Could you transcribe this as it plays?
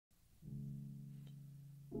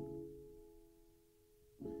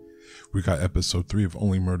We got episode 3 of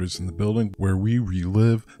Only Murders in the Building, where we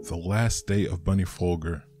relive the last day of Bunny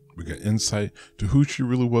Folger. We got insight to who she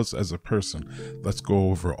really was as a person. Let's go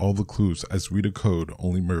over all the clues as we decode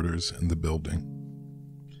Only Murders in the Building.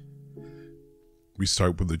 We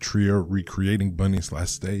start with the trio recreating Bunny's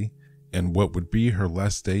last day and what would be her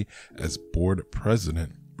last day as board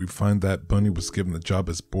president. We find that Bunny was given the job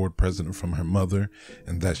as board president from her mother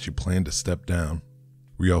and that she planned to step down.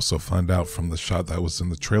 We also find out from the shot that was in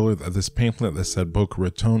the trailer that this pamphlet that said Boca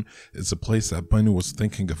Raton is a place that Bunny was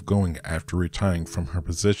thinking of going after retiring from her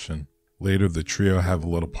position. Later, the trio have a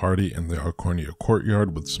little party in the Arcornia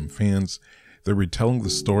courtyard with some fans. They're retelling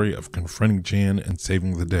the story of confronting Jan and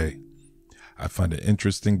saving the day. I find it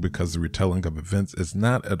interesting because the retelling of events is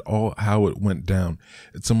not at all how it went down.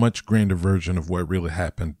 It's a much grander version of what really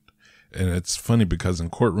happened. And it's funny because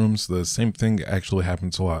in courtrooms, the same thing actually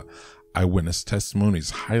happens a lot. Eyewitness testimony is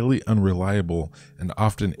highly unreliable and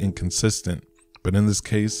often inconsistent, but in this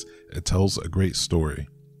case, it tells a great story.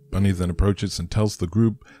 Bunny then approaches and tells the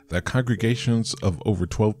group that congregations of over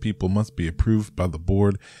 12 people must be approved by the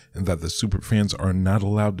board and that the superfans are not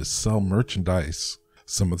allowed to sell merchandise.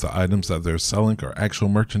 Some of the items that they're selling are actual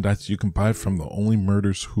merchandise you can buy from the Only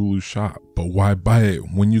Murders Hulu shop. But why buy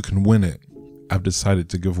it when you can win it? I've decided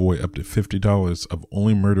to give away up to $50 of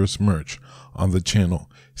Only Murders merch on the channel.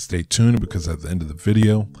 Stay tuned because at the end of the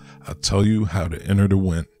video, I'll tell you how to enter to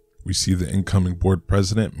win. We see the incoming board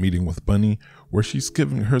president meeting with Bunny, where she's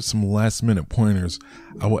giving her some last minute pointers.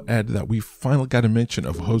 I will add that we finally got a mention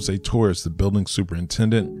of Jose Torres, the building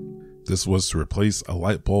superintendent. This was to replace a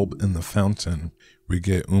light bulb in the fountain. We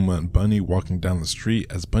get Uma and Bunny walking down the street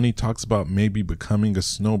as Bunny talks about maybe becoming a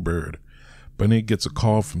snowbird. Bunny gets a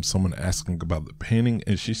call from someone asking about the painting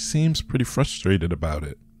and she seems pretty frustrated about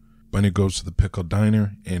it. Bunny goes to the Pickle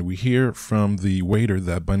Diner and we hear from the waiter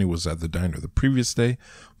that Bunny was at the diner the previous day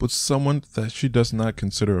with someone that she does not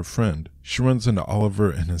consider a friend. She runs into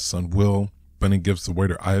Oliver and his son Will. Bunny gives the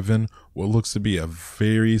waiter Ivan what looks to be a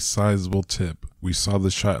very sizable tip. We saw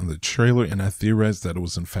the shot in the trailer and I theorized that it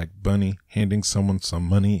was in fact Bunny handing someone some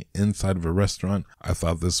money inside of a restaurant. I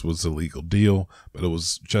thought this was a legal deal, but it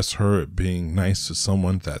was just her being nice to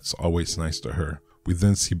someone that's always nice to her. We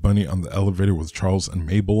then see Bunny on the elevator with Charles and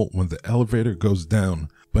Mabel. When the elevator goes down,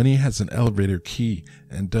 Bunny has an elevator key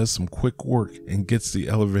and does some quick work and gets the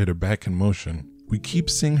elevator back in motion. We keep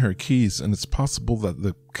seeing her keys and it's possible that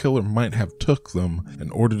the killer might have took them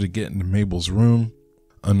in order to get into Mabel's room.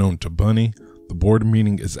 Unknown to Bunny, the board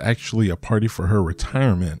meeting is actually a party for her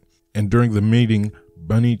retirement, and during the meeting,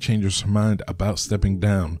 Bunny changes her mind about stepping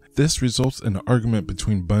down. This results in an argument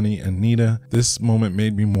between Bunny and Nina. This moment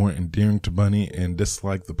made me more endearing to Bunny and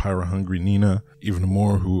dislike the power-hungry Nina even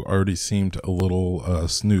more, who already seemed a little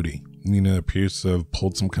snooty. Nina appears to have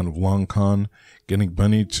pulled some kind of long con, getting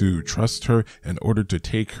Bunny to trust her in order to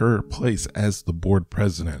take her place as the board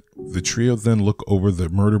president. The trio then look over the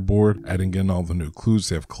murder board, adding in all the new clues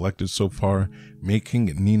they have collected so far, making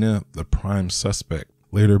Nina the prime suspect.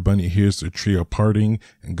 Later, Bunny hears the trio partying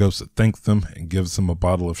and goes to thank them and gives them a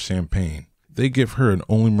bottle of champagne. They give her an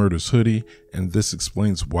Only Murders hoodie, and this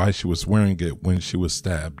explains why she was wearing it when she was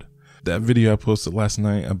stabbed. That video I posted last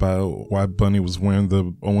night about why Bunny was wearing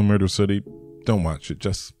the Only Murders hoodie, don't watch it,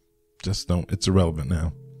 just don't, it's irrelevant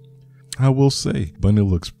now. I will say, Bunny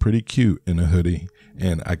looks pretty cute in a hoodie,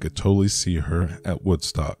 and I could totally see her at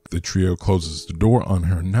Woodstock. The trio closes the door on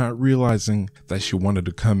her, not realizing that she wanted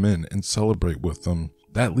to come in and celebrate with them.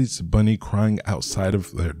 That leads to Bunny crying outside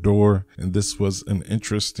of their door, and this was an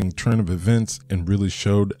interesting turn of events and really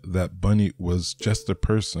showed that Bunny was just a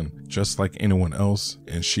person, just like anyone else,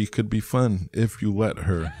 and she could be fun if you let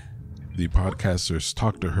her. The podcasters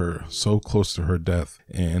talked to her so close to her death,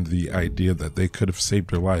 and the idea that they could have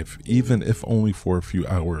saved her life, even if only for a few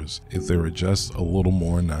hours, if they were just a little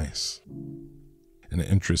more nice. An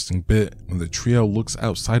interesting bit, when the trio looks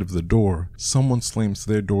outside of the door, someone slams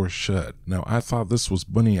their door shut. Now I thought this was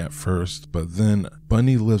Bunny at first, but then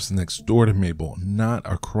Bunny lives next door to Mabel, not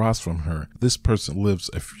across from her. This person lives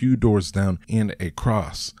a few doors down and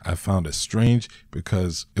across. I found it strange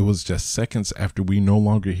because it was just seconds after we no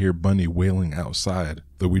longer hear Bunny wailing outside.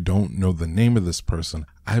 Though we don't know the name of this person,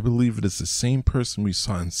 I believe it is the same person we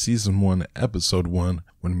saw in season 1, episode 1,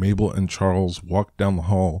 when Mabel and Charles walk down the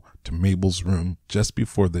hall to Mabel's room just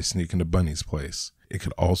before they sneak into Bunny's place. It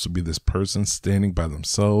could also be this person standing by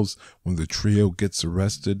themselves when the trio gets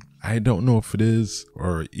arrested. I don't know if it is,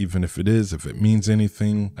 or even if it is, if it means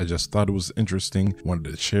anything. I just thought it was interesting,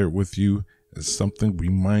 wanted to share it with you as something we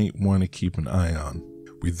might want to keep an eye on.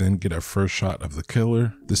 We then get our first shot of the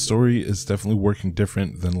killer. The story is definitely working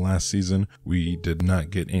different than last season. We did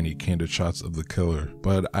not get any candid shots of the killer,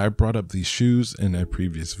 but I brought up these shoes in a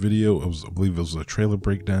previous video. I believe it was a trailer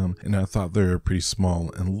breakdown, and I thought they were pretty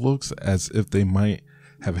small and looks as if they might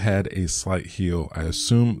have had a slight heel. I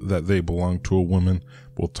assume that they belong to a woman.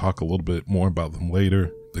 We'll talk a little bit more about them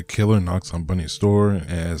later. The killer knocks on Bunny's door.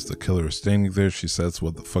 As the killer is standing there, she says,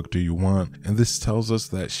 "What the fuck do you want?" And this tells us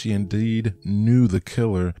that she indeed knew the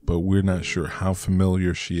killer, but we're not sure how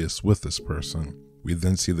familiar she is with this person. We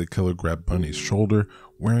then see the killer grab Bunny's shoulder,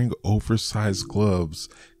 wearing oversized gloves.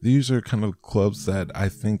 These are kind of gloves that I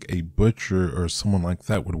think a butcher or someone like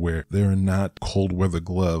that would wear. They're not cold weather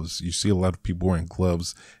gloves. You see a lot of people wearing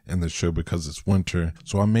gloves in the show because it's winter.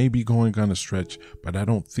 So I may be going on a stretch, but I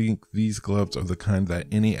don't think these gloves are the kind that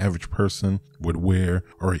any average person would wear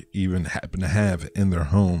or even happen to have in their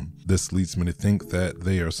home. This leads me to think that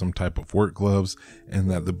they are some type of work gloves and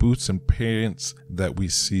that the boots and pants that we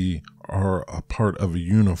see are a part of a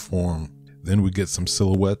uniform. Then we get some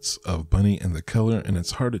silhouettes of Bunny and the killer, and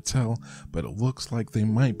it's hard to tell, but it looks like they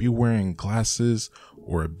might be wearing glasses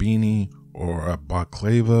or a beanie or a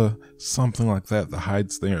balaclava, something like that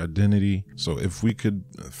hides their identity. So if we could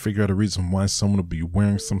figure out a reason why someone would be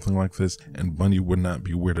wearing something like this and Bunny would not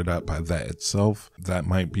be weirded out by that itself, that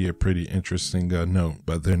might be a pretty interesting note.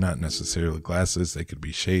 But they're not necessarily glasses. They could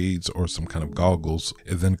be shades or some kind of goggles.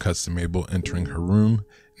 It then cuts to Mabel entering her room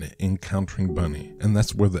and encountering Bunny, and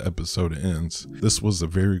that's where the episode ends. This was a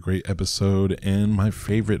very great episode and my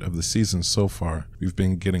favorite of the season so far. We've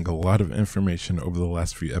been getting a lot of information over the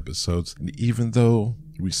last few episodes, and even though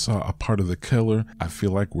we saw a part of the killer, I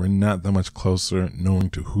feel like we're not that much closer knowing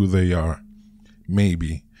to who they are.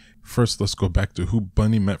 Maybe. First, let's go back to who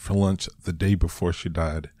Bunny met for lunch the day before she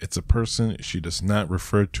died. It's a person she does not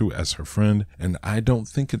refer to as her friend, and I don't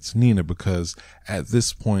think it's Nina because at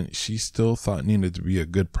this point, she still thought Nina to be a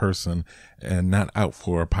good person and not out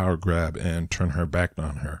for a power grab and turn her back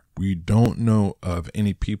on her. We don't know of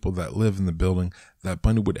any people that live in the building that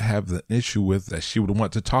Bunny would have the issue with that she would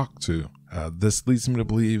want to talk to. This leads me to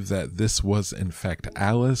believe that this was in fact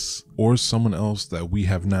Alice or someone else that we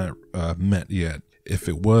have not met yet. If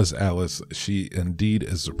it was Alice, she indeed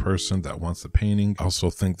is the person that wants the painting. I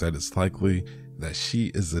also think that it's likely that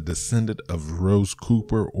she is a descendant of Rose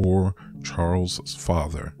Cooper or Charles'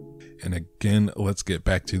 father. And again, let's get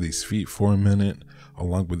back to these feet for a minute,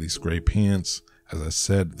 along with these gray pants. As I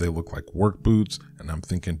said, they look like work boots, and I'm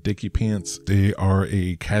thinking Dickie pants. They are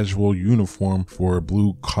a casual uniform for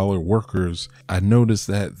blue-collar workers. I noticed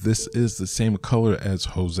that this is the same color as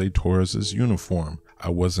Jose Torres' uniform. I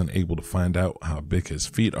wasn't able to find out how big his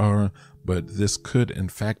feet are, but this could in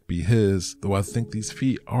fact be his, though I think these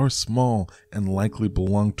feet are small and likely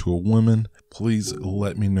belong to a woman. Please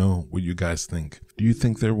let me know what you guys think. Do you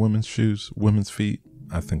think they're women's shoes, women's feet?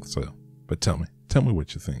 I think so, but tell me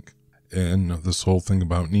what you think. And this whole thing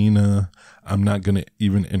about Nina, I'm not going to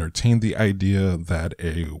even entertain the idea that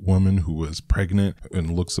a woman who is pregnant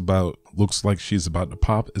and looks like she's about to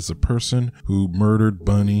pop is a person who murdered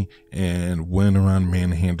Bunny and went around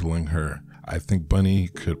manhandling her. I think Bunny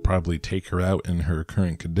could probably take her out in her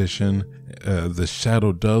current condition. The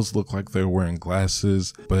shadow does look like they're wearing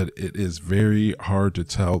glasses, but it is very hard to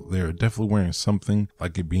tell. They're definitely wearing something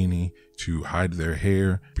like a beanie to hide their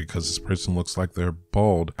hair because this person looks like they're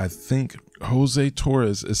bald. I think Jose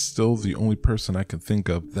Torres is still the only person I can think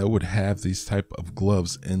of that would have these type of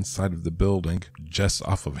gloves inside of the building just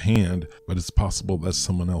off of hand, but it's possible that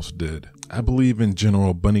someone else did. I believe in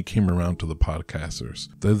general Bunny came around to the podcasters.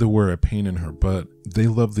 Though they were a pain in her butt, they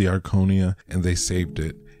loved the Arconia and they saved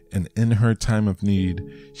it. And in her time of need,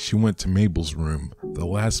 she went to Mabel's room, the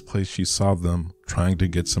last place she saw them, trying to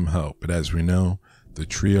get some help. But as we know, the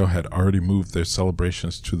trio had already moved their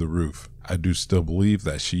celebrations to the roof. I do still believe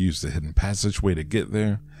that she used the hidden passageway to get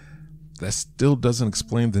there. That still doesn't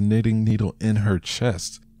explain the knitting needle in her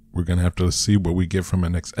chest. We're going to have to see what we get from our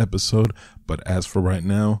next episode, but as for right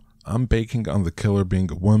now, I'm banking on the killer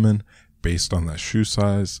being a woman based on that shoe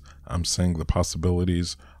size. I'm saying the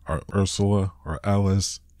possibilities are Ursula or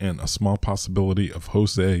Alice, and a small possibility of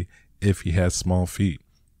Jose if he has small feet.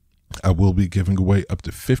 I will be giving away up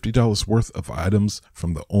to $50 worth of items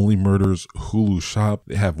from the Only Murders Hulu shop.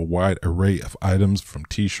 They have a wide array of items from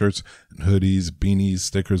t-shirts and hoodies, beanies,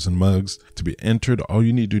 stickers, and mugs. To be entered, all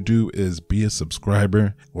you need to do is be a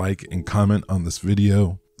subscriber, like, and comment on this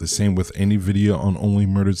video. The same with any video on Only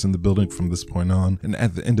Murders in the Building from this point on. And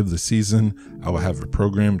at the end of the season, I will have a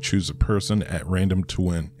program choose a person at random to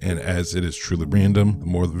win. And as it is truly random, the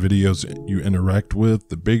more the videos you interact with,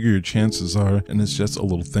 the bigger your chances are. And it's just a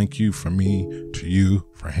little thank you from me to you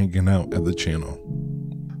for hanging out at the channel.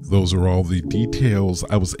 those are all the details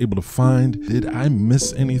I was able to find. Did I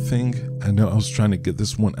miss anything? I know I was trying to get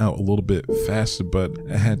this one out a little bit faster, but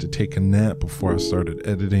I had to take a nap before I started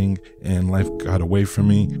editing and life got away from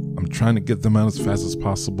me. I'm trying to get them out as fast as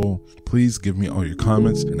possible. Please give me all your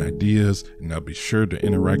comments and ideas, and I'll be sure to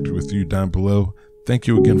interact with you down below. Thank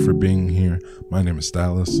you again for being here. My name is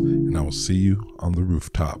Dallas, and I will see you on the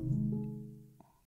rooftop.